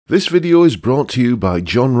This video is brought to you by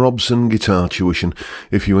John Robson Guitar Tuition.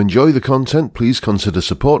 If you enjoy the content, please consider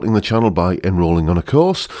supporting the channel by enrolling on a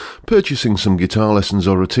course, purchasing some guitar lessons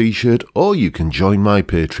or a t-shirt, or you can join my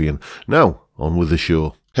Patreon. Now, on with the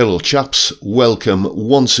show. Hello chaps, welcome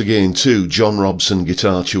once again to John Robson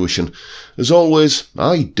Guitar Tuition. As always,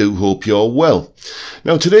 I do hope you're well.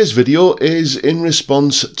 Now today's video is in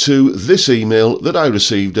response to this email that I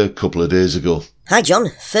received a couple of days ago. Hi John,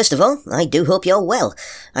 first of all, I do hope you're well.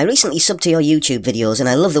 I recently subbed to your YouTube videos and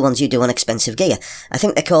I love the ones you do on expensive gear. I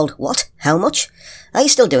think they're called, what? How much? Are you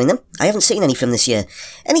still doing them? I haven't seen any from this year.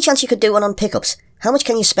 Any chance you could do one on pickups? How much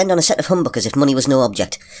can you spend on a set of humbuckers if money was no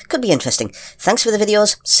object? Could be interesting. Thanks for the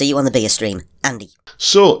videos. See you on the beer stream. Andy.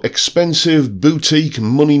 So, expensive boutique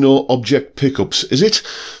money no object pickups, is it?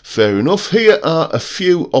 Fair enough. Here are a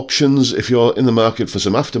few options if you're in the market for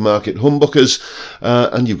some aftermarket humbuckers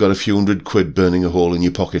and you've got a few £100 burning a hole in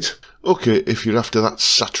your pocket. Okay, if you're after that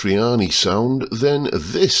Satriani sound, then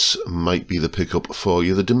this might be the pickup for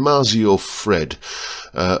you. The DiMarzio Fred,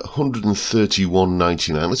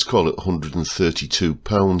 £131.99. Let's call it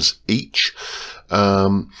 £132 each.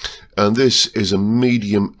 And this is a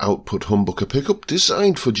medium output humbucker pickup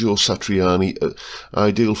designed for Joe Satriani,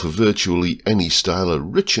 ideal for virtually any style, a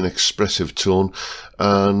rich and expressive tone,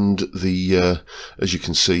 and the as you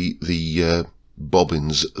can see, the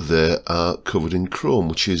bobbins there are covered in chrome,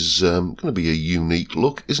 which is going to be a unique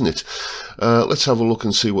look, isn't it? Let's have a look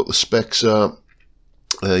and see what the specs are.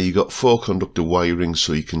 You got 4-conductor wiring,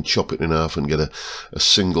 so you can chop it in half and get a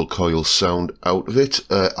single coil sound out of it.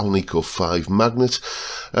 Alnico 5 magnet.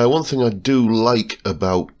 One thing I do like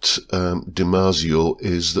about DiMarzio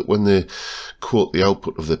is that when they quote the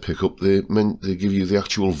output of their pickup, they give you the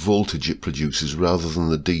actual voltage it produces rather than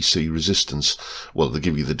the DC resistance. Well, they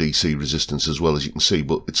give you the DC resistance as well, as you can see,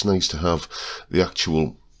 but it's nice to have the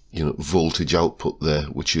actual voltage output there,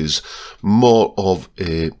 which is more of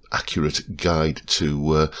a accurate guide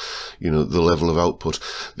to the level of output.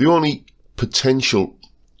 The only potential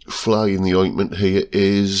fly in the ointment here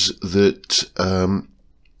is that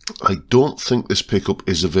I don't think this pickup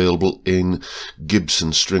is available in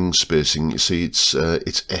Gibson string spacing. You see, it's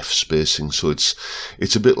F spacing, so it's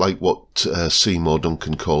a bit like what Seymour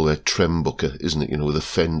Duncan call their trembucker, isn't it? With a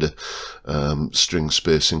Fender string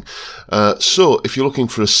spacing. So if you're looking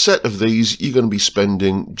for a set of these, you're going to be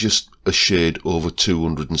spending just a shade over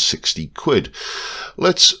 £260.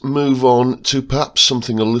 Let's move on to perhaps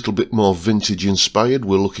something a little bit more vintage inspired.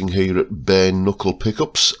 We're looking here at bare knuckle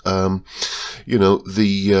pickups. The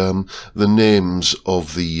names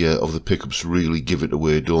of the pickups really give it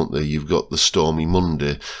away, don't they? You've got the Stormy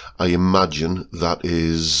Monday. I imagine that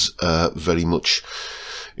is very much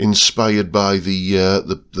inspired by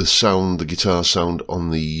the sound, the guitar sound on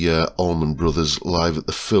the Allman Brothers Live at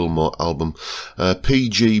the Fillmore album.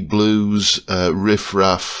 PG Blues, Riff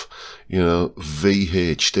Raff,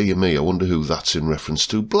 VH, dear me, I wonder who that's in reference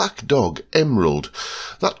to. Black Dog, Emerald,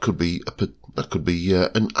 that could be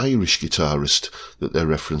an Irish guitarist that they're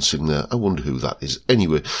referencing there. I wonder who that is.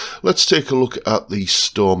 Anyway, let's take a look at the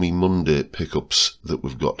Stormy Monday pickups that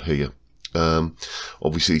we've got here.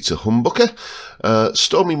 Obviously it's a humbucker.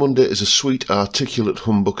 Stormy Monday is a sweet articulate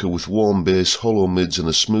humbucker with warm bass, hollow mids and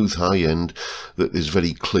a smooth high end that is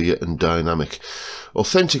very clear and dynamic.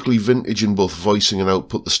 Authentically vintage in both voicing and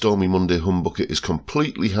output, the Stormy Monday humbucker is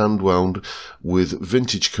completely hand wound with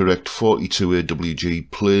vintage correct 42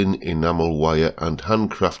 AWG plain enamel wire and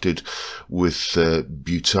handcrafted with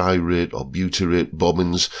butyrate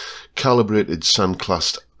bobbins, calibrated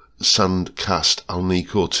sandcast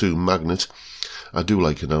Alnico 2 magnet. I do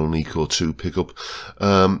like an Alnico 2 pickup.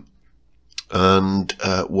 And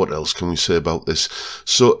what else can we say about this?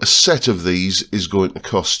 So a set of these is going to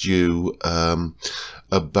cost you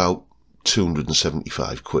about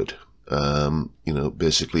 £275.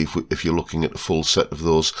 Basically, if you're looking at a full set of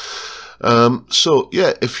those. So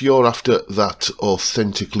yeah, if you're after that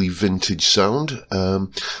authentically vintage sound,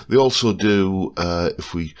 they also do,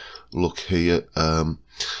 if we look here,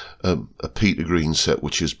 a Peter Green set,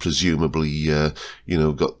 which is presumably got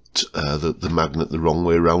the magnet the wrong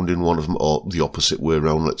way around in one of them, or the opposite way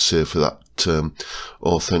around, let's say, for that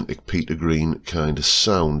authentic Peter Green kind of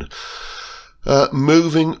sound.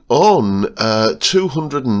 Moving on,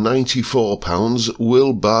 £294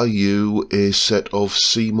 will buy you a set of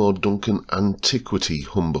Seymour Duncan Antiquity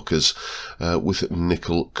humbuckers with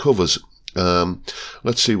nickel covers.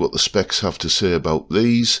 Let's see what the specs have to say about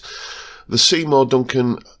these. The Seymour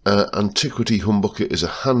Duncan Antiquity Humbucker is a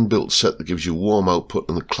hand-built set that gives you warm output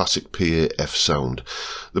and the classic PA-F sound.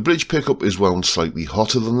 The bridge pickup is wound slightly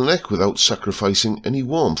hotter than the neck without sacrificing any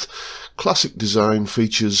warmth. Classic design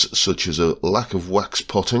features such as a lack of wax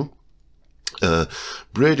potting.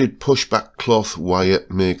 Braided pushback cloth wire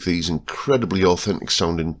make these incredibly authentic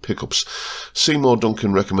sounding pickups. Seymour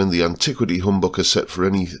Duncan recommend the Antiquity Humbucker set for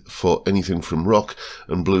anything from rock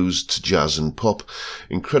and blues to jazz and pop.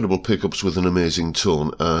 Incredible pickups with an amazing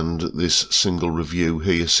tone, and this single review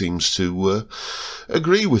here seems to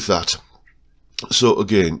agree with that. So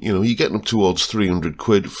again, you know, you're getting up towards 300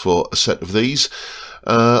 quid for a set of these.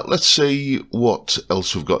 Let's see what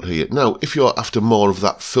else we've got here. Now, if you're after more of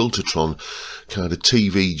that Filtertron kind of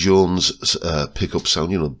TV Jones pickup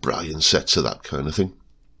sound, you know, Brian sets or that kind of thing,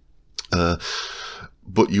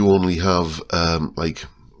 but you only have like,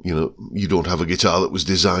 you know, you don't have a guitar that was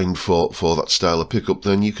designed for that style of pickup,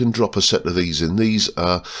 then you can drop a set of these in. These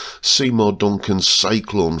are Seymour Duncan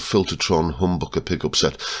Cyclone Filtertron Humbucker pickup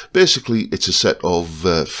set. Basically, it's a set of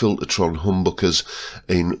Filtertron humbuckers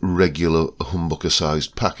in regular humbucker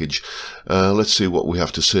sized package. Let's see what we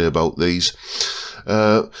have to say about these.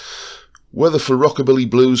 Whether for rockabilly,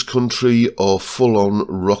 blues, country or full-on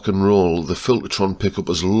rock and roll, the Filtertron pickup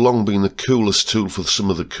has long been the coolest tool for some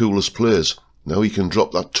of the coolest players. Now you can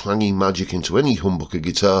drop that twangy magic into any humbucker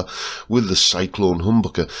guitar with the Cyclone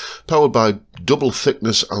Humbucker. Powered by double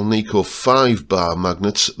thickness Alnico 5-bar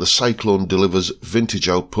magnets, the Cyclone delivers vintage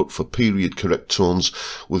output for period correct tones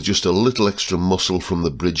with just a little extra muscle from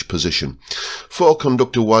the bridge position.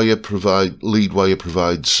 4-conductor lead wire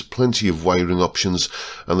provides plenty of wiring options,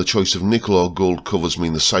 and the choice of nickel or gold covers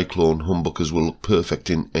mean the Cyclone Humbuckers will look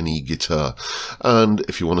perfect in any guitar. And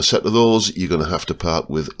if you want a set of those, you're going to have to part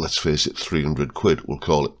with, let's face it, 300 quid, we'll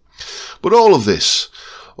call it. But all of this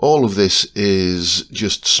is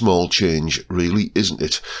just small change, really, isn't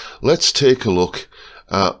it? Let's take a look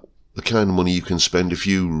at the kind of money you can spend if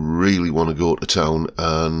you really want to go to town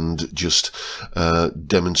and just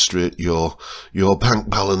demonstrate your bank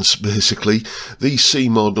balance, basically. The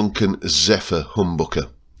Seymour Duncan Zephyr Humbucker,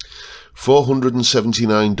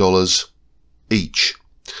 $479 each.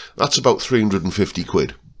 That's about 350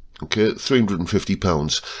 quid. Okay, 350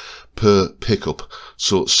 pounds per pickup,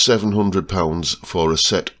 so £700 for a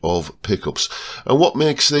set of pickups. And what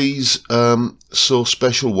makes these so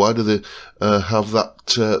special? Why do they have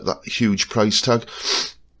that huge price tag?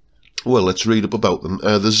 Well, let's read up about them.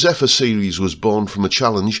 The Zephyr series was born from a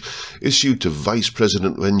challenge issued to Vice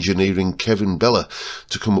President of Engineering Kevin Bella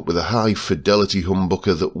to come up with a high-fidelity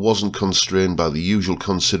humbucker that wasn't constrained by the usual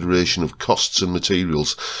consideration of costs and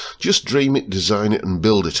materials. Just dream it, design it and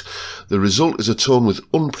build it. The result is a tone with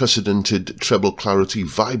unprecedented treble clarity,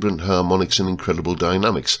 vibrant harmonics and incredible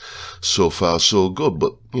dynamics. So far so good,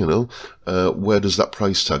 but, you know, where does that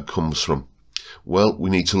price tag come from? Well, we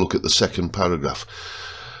need to look at the second paragraph.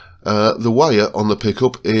 The wire on the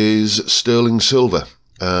pickup is sterling silver,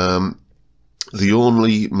 the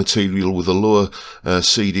only material with a lower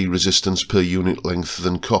CD resistance per unit length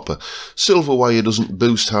than copper. Silver wire doesn't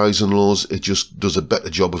boost highs and lows, it just does a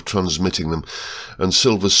better job of transmitting them, and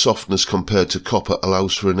silver's softness compared to copper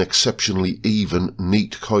allows for an exceptionally even,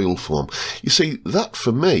 neat coil form. You see, that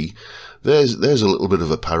for me, there's a little bit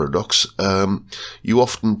of a paradox. You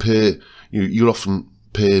often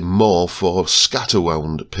pay more for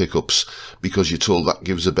scatter-wound pickups because you're told that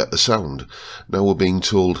gives a better sound. Now we're being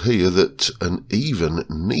told here that an even,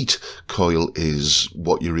 neat coil is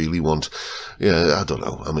what you really want. Yeah, I don't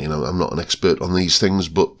know. I mean, I'm not an expert on these things,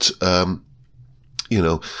 but, you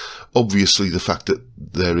know, obviously the fact that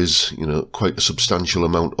there is, you know, quite a substantial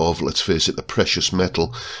amount of, let's face it, the precious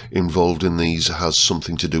metal involved in these has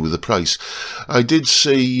something to do with the price. I did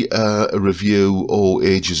see a review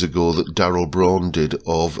ages ago that Darryl Braun did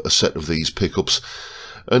of a set of these pickups,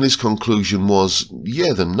 and his conclusion was,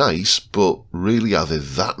 yeah, they're nice, but really, are they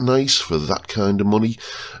that nice for that kind of money?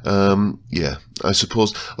 Yeah, I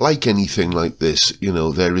suppose, like anything like this, you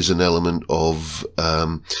know, there is an element of,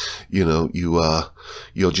 you know,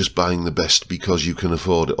 you're just buying the best because you can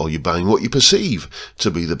afford it, or you're buying what you perceive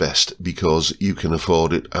to be the best because you can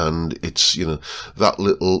afford it, and it's, you know, that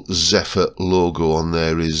little Zephyr logo on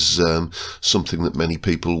there is something that many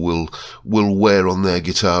people will wear on their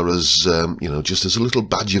guitar as, you know, just as a little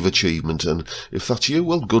badge of achievement, and if that's you,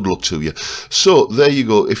 well, good luck to you. So, there you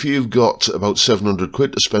go. If you've got about 700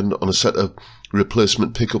 quid to spend on a set of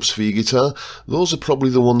replacement pickups for your guitar, those are probably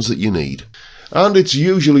the ones that you need. And it's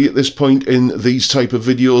usually at this point in these type of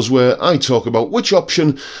videos where I talk about which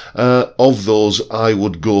option of those I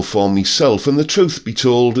would go for myself. And the truth be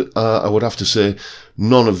told, I would have to say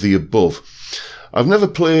none of the above. I've never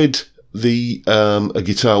played a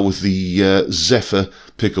guitar with the Zephyr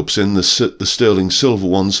pickups in, the sterling silver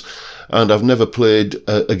ones, and I've never played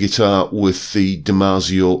a guitar with the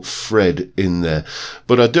DiMarzio Fred in there.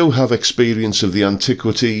 But I do have experience of the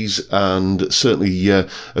antiquities, and certainly a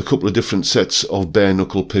couple of different sets of bare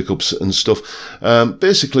knuckle pickups and stuff.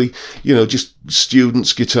 Basically, you know, just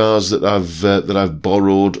students' guitars that I've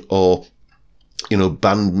borrowed, or you know,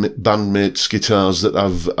 bandmates' guitars that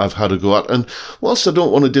I've had a go at. And whilst I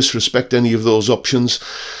don't want to disrespect any of those options,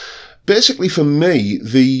 basically for me,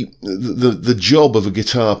 the job of a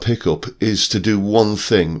guitar pickup is to do one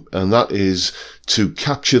thing, and that is to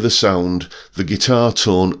capture the sound, the guitar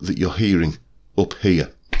tone that you're hearing up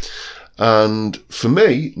here. And for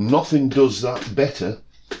me, nothing does that better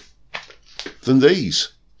than these.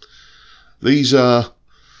 These are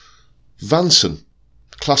Vanson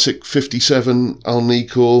Classic 57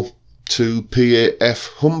 Alnico to PAF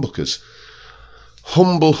humbuckers.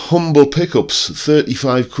 Humble pickups,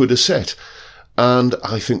 35 quid a set, and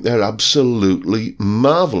I think they're absolutely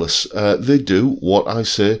marvellous. They do what I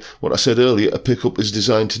said earlier a pickup is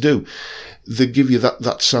designed to do. They give you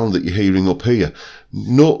that sound that you're hearing up here.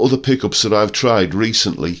 No other pickups that I've tried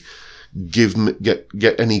recently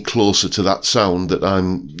get any closer to that sound that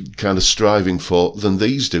I'm kind of striving for than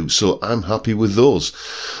these do, so I'm happy with those.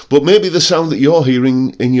 But maybe the sound that you're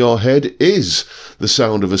hearing in your head is the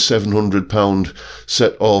sound of a £700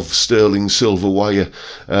 set of sterling silver wire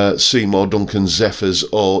Seymour Duncan Zephyrs,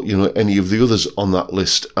 or you know, any of the others on that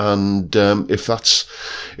list. And if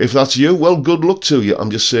that's you, well, good luck to you.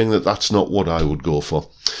 I'm just saying that that's not what I would go for.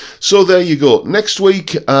 So there you go. Next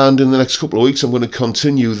week and in the next couple of weeks, I'm going to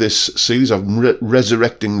continue this series. I'm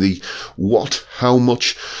resurrecting the what, how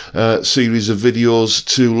much series of videos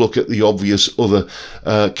to look at the obvious other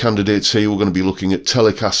candidates here. We're going to be looking at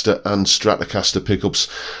Telecaster and Stratocaster pickups,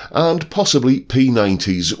 and possibly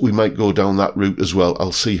P90s. We might go down that route as well.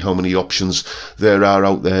 I'll see how many options there are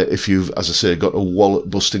out there if you've, as I say, got a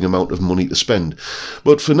wallet-busting amount of money to spend.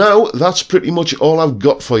 But for now, that's pretty much all I've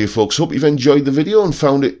got for you, folks. Hope you've enjoyed the video and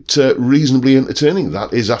found it reasonably entertaining.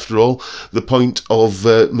 That is, after all, the point of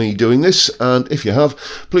me doing this. And if you have,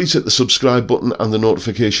 please hit the subscribe button and the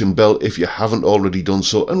notification bell if you haven't already done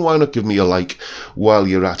so, and why not give me a like while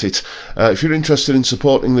you're at it. If you're interested in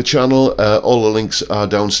supporting the channel, all the links are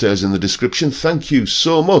downstairs in the description. Thank you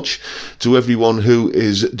so much to everyone who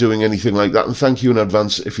is doing anything like that, and thank you in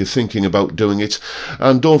advance if you're thinking about doing it.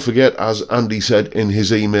 And don't forget, as Andy said in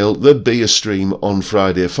his email, there'll be a stream on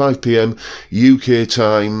Friday 5 PM UK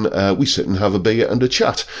time. We sit and have a beer and a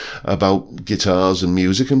chat about guitars and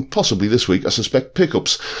music, and possibly this week I suspect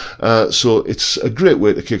pickups. So it's a great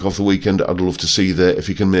way to kick off the weekend. I'd love to see you there if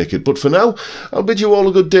you can make it. But for now, I'll bid you all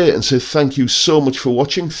a good day and say thank you so much for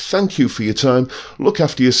watching. Thank you for your time. Look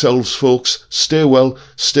after yourselves, folks. Stay well,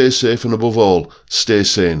 stay safe, and above all, stay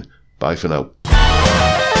sane. Bye for now.